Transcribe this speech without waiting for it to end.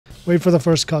Wait for the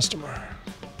first customer.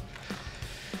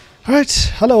 Alright,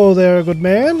 hello there, good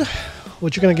man.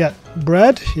 What you gonna get?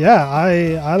 Bread? Yeah,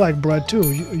 I like bread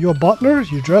too. You're a butler?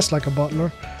 You dress like a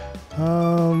butler.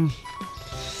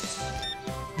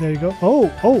 There you go.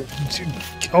 Oh,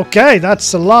 okay,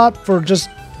 that's a lot for just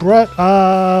bread.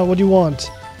 What do you want?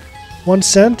 1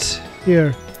 cent?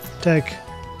 Here, take.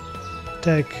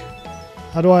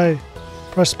 How do I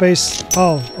press space?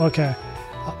 Oh, okay.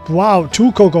 Wow,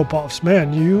 2 Cocoa Puffs.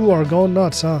 Man, you are going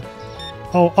nuts, huh?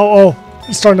 Oh.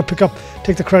 It's starting to pick up.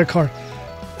 Take the credit card.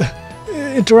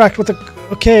 Interact with the...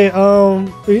 Okay,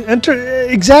 enter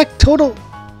exact total.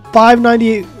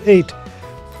 $5.98.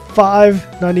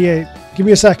 $5.98. Give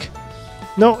me a sec.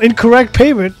 No, incorrect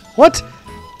payment. What?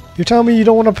 You're telling me you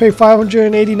don't want to pay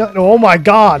 $589? Oh my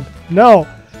god. No.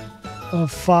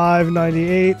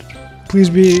 $5.98.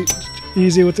 Please be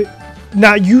easy with it.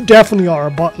 Now, you definitely are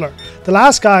a butler. The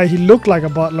last guy, he looked like a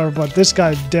butler, but this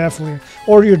guy definitely...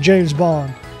 Or you're James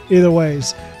Bond. Either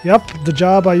ways. Yep, the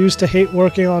job I used to hate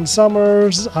working on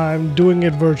summers, I'm doing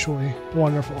it virtually.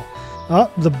 Wonderful.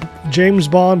 The James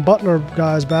Bond butler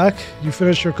guy's back. You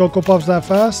finished your Cocoa Puffs that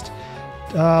fast?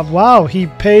 Wow, he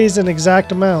pays an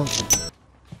exact amount.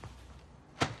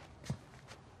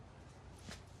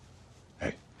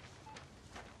 Hey.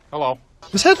 Hello.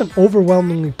 This had an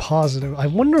overwhelmingly positive. I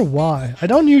wonder why. I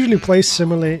don't usually play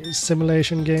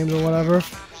simulation games or whatever,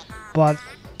 but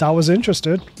I was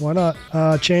interested. Why not?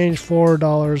 Change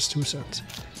 $4.02.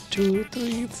 2,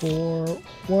 3, 4,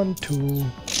 1, 2.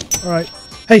 All right.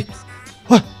 Hey,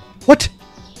 what?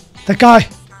 That guy.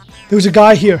 There was a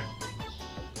guy here.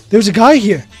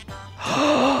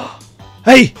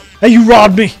 Hey, you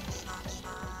robbed me.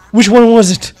 Which one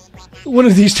was it? One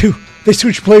of these two. They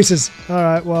switched places. All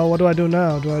right. Well, what do I do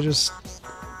now?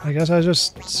 I guess I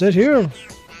just sit here.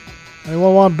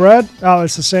 Anyone want bread? Oh,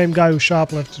 it's the same guy who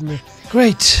shoplifted me.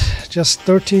 Great. Just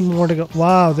 13 more to go.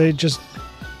 Wow, they just...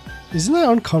 Isn't that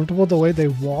uncomfortable the way they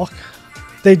walk?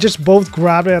 They just both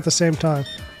grab it at the same time.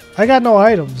 I got no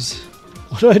items.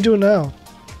 What do I do now?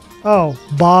 Oh,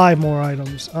 buy more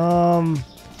items.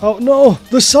 Oh no,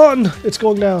 the sun! It's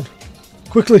going down.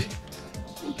 Quickly.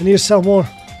 I need to sell more.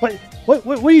 Wait, what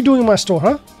are you doing in my store,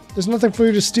 huh? There's nothing for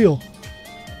you to steal.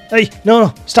 Hey,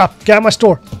 no, stop. Get out of my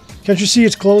store. Can't you see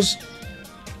it's closed?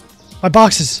 My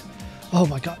boxes. Oh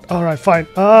my god. Alright, fine.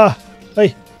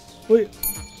 Hey. Wait.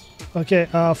 Okay,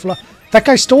 that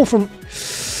guy stole from...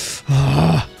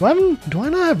 do I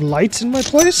not have lights in my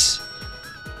place?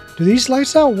 Do these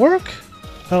lights not work?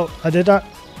 Oh, I did not...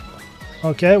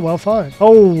 Okay, well, fine.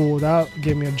 Oh, that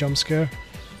gave me a jump scare.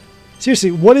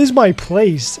 Seriously, what is my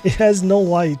place? It has no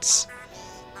lights.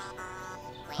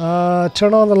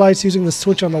 Turn on the lights using the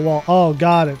switch on the wall. Oh,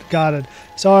 got it.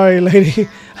 Sorry, lady.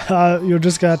 You're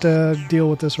just got to deal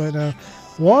with this right now.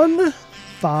 1,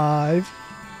 5,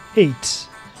 8.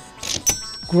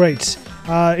 Great.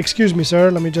 Excuse me, sir.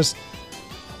 Let me just...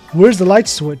 Where's the light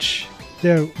switch?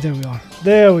 There we are.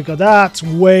 There we go. That's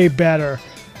way better.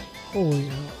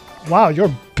 Holy... Wow,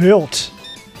 you're built.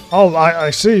 Oh, I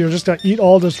see. You're just gonna eat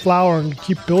all this flour and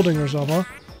keep building yourself, huh?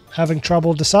 Having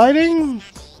trouble deciding?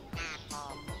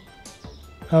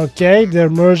 Okay, they're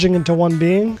merging into one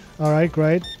being. Alright,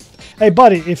 great. Hey,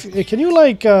 buddy, can you,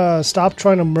 like, stop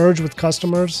trying to merge with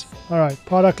customers? Alright,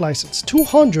 product license.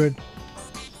 200.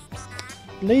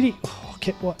 Lady...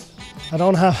 Okay, what? I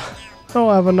don't have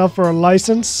enough for a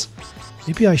license.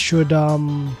 Maybe I should, up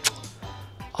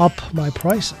my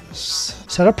prices.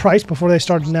 Set a price before they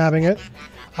start nabbing it.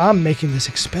 I'm making this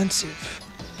expensive.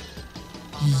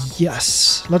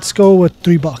 Yes. Let's go with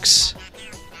 $3.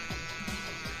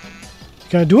 You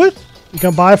gonna do it? You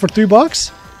gonna buy it for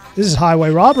 $3? This is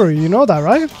highway robbery. You know that,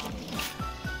 right?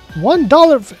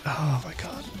 $1. Oh my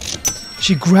god.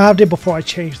 She grabbed it before I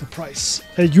changed the price.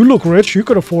 Hey, you look rich. You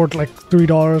could afford like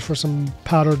 $3 for some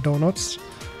powdered donuts.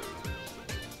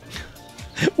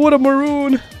 What a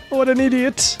maroon. What an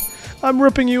idiot. I'm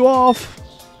ripping you off.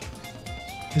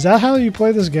 Is that how you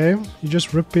play this game? You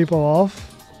just rip people off?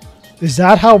 Is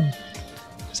that how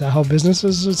business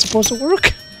is supposed to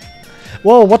work?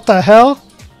 Whoa, what the hell?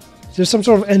 There's some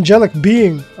sort of angelic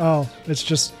being. Oh, it's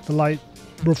just the light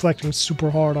reflecting super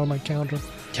hard on my counter.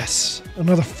 Yes,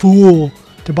 another fool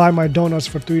to buy my donuts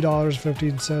for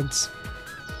 $3.15.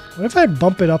 What if I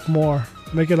bump it up more?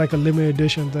 Make it like a limited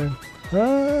edition thing.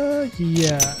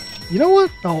 Yeah. You know what?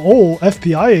 Oh,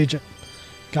 FBI agent.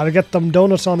 Gotta get them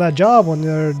donuts on that job when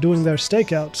they're doing their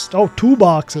stakeouts. Oh, 2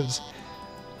 boxes.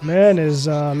 Man is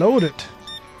loaded.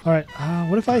 Alright,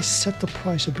 what if I set the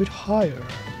price a bit higher?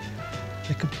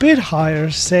 Like a bit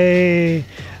higher, say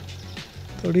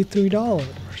 $33.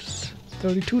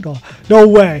 $32. No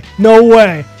way. No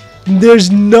way.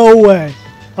 There's no way.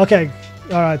 Okay.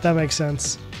 All right. That makes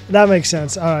sense. That makes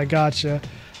sense. All right. Gotcha.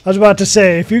 I was about to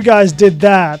say, if you guys did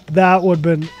that, that would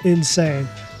have been insane.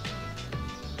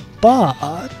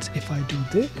 But if I do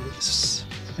this...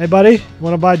 Hey, buddy. You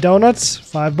want to buy donuts?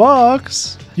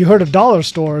 $5. You heard of dollar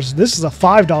stores. This is a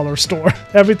 $5 store.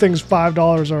 Everything's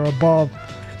 $5 or above.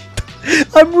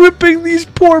 I'm ripping these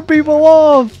poor people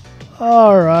off.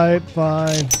 All right.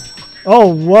 Fine. Oh,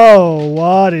 whoa.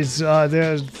 What is...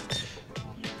 there's...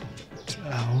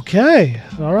 Okay.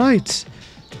 All right.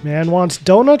 Man wants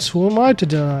donuts. Who am I to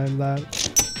deny him that?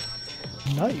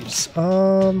 Nice.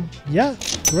 Yeah.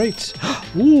 Great.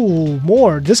 Ooh,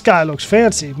 more. This guy looks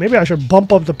fancy. Maybe I should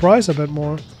bump up the price a bit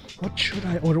more. What should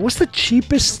I order? What's the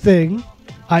cheapest thing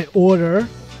I order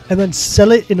and then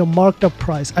sell it in a marked up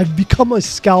price? I've become a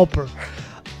scalper.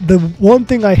 The one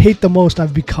thing I hate the most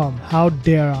I've become. How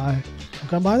dare I? I'm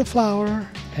gonna buy the flour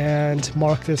and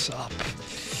mark this up.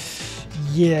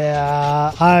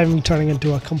 Yeah, I'm turning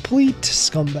into a complete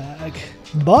scumbag.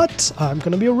 But I'm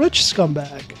gonna be a rich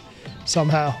scumbag.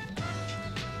 Somehow.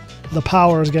 The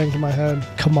power is getting to my head.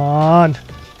 Come on.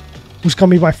 Who's gonna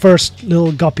be my first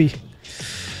little guppy?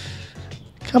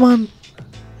 Come on.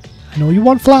 I know you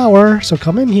want flour, so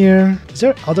come in here. Is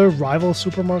there other rival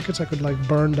supermarkets I could like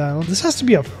burn down? This has to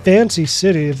be a fancy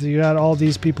city if you had all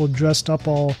these people dressed up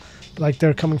all like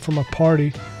they're coming from a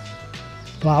party.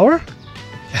 Flour?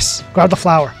 Yes, grab the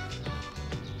flour.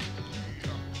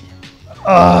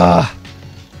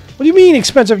 What do you mean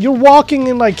expensive? You're walking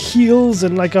in like heels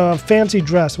and like a fancy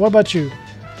dress. What about you?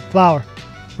 Flour,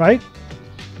 right?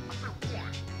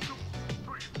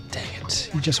 Dang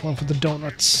it, you just went for the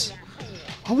donuts.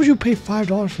 Why would you pay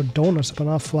 $5 for donuts but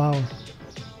not flour?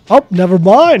 Oh, never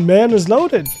mind, man is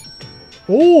loaded.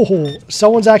 Oh,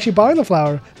 someone's actually buying the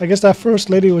flour. I guess that first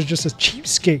lady was just a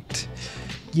cheapskate.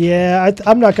 Yeah,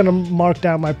 I'm not gonna mark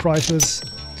down my prices.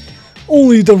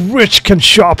 Only the rich can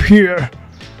shop here.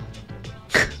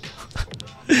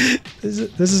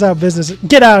 This is how business...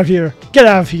 Get out of here. Get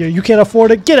out of here. You can't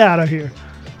afford it. Get out of here.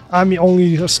 I'm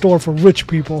only a store for rich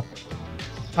people.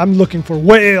 I'm looking for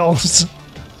whales.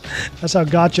 That's how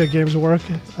gacha games work.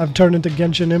 I've turned into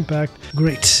Genshin Impact.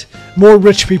 Great. More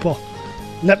rich people.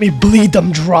 Let me bleed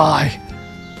them dry.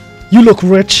 You look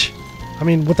rich. I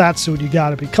mean, with that suit, you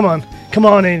gotta be. Come on. Come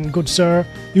on in, good sir.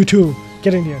 You too.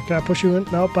 Get in here. Can I push you in?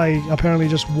 Nope, I apparently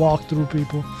just walk through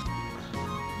people.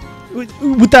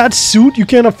 With that suit, you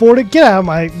can't afford it? Get out of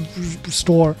my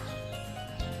store.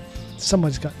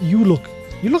 Somebody's got... You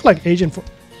look like Agent...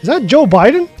 Is that Joe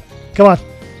Biden? Come on.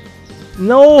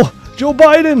 No! Joe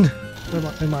Biden!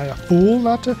 Am I a fool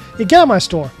not to... Hey, get out of my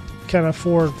store. Can't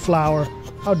afford flour.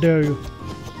 How dare you?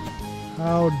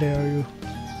 How dare you?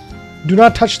 Do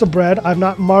not touch the bread. I've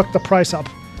not marked the price up.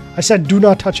 I said do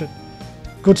not touch it.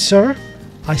 Good sir,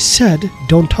 I said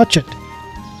don't touch it.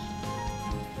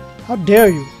 How dare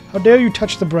you? How dare you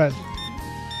touch the bread?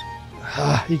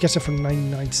 He gets it for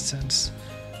 99 cents.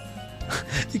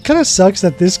 It kind of sucks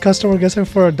that this customer gets it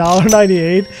for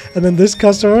 $1.98 and then this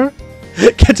customer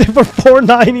gets it for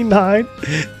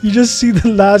 $4.99. You just see the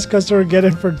last customer get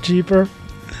it for cheaper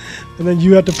and then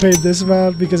you have to pay this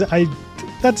amount because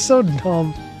that's so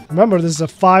dumb. Remember, this is a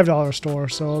 $5 store,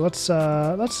 so let's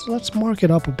mark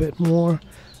it up a bit more.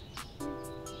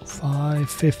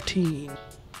 $5.15.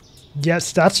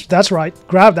 Yes, that's right.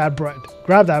 Grab that bread.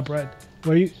 Grab that bread.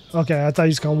 Where you? Okay, I thought he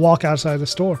was gonna walk outside the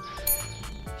store.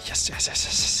 Yes, yes, yes,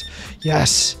 yes,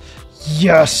 yes,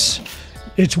 yes.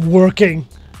 It's working.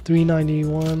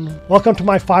 $3.91. Welcome to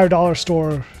my $5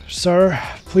 store, sir.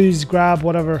 Please grab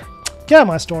whatever. Get out of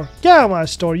my store. Get out of my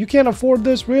store. You can't afford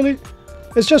this, really?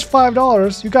 It's just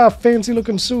 $5. You got a fancy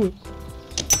looking suit.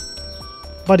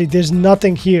 Buddy, there's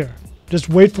nothing here. Just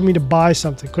wait for me to buy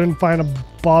something. Couldn't find a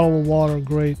bottle of water.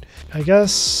 Great. I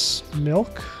guess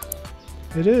milk?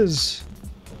 It is.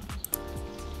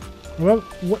 Well,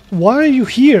 why are you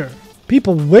here?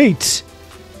 People wait.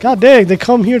 God dang, they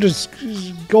come here to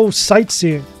go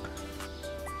sightseeing.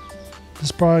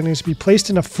 This product needs to be placed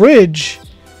in a fridge.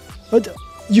 But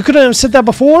you couldn't have said that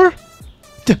before?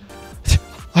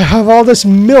 I have all this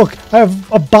milk. I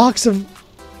have a box of...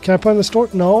 Can I put it in the store?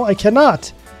 No, I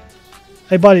cannot.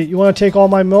 Hey, buddy, you want to take all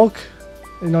my milk?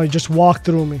 You know, you just walk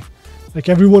through me. Like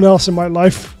everyone else in my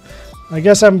life. I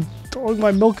guess I'm throwing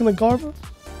my milk in the garbage.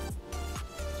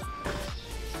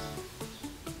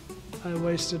 I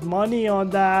wasted money on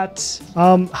that.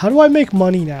 How do I make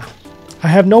money now? I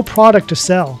have no product to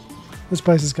sell. This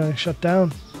place is going to shut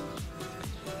down.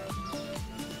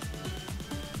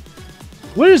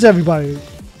 Where is everybody?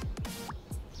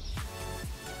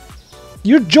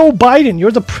 You're Joe Biden.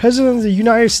 You're the president of the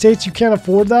United States. You can't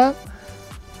afford that?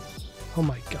 Oh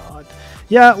my God.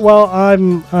 Yeah, well,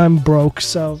 I'm broke,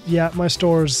 so yeah, my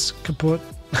store's kaput.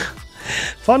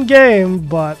 Fun game,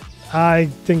 but I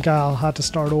think I'll have to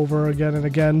start over again and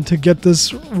again to get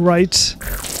this right.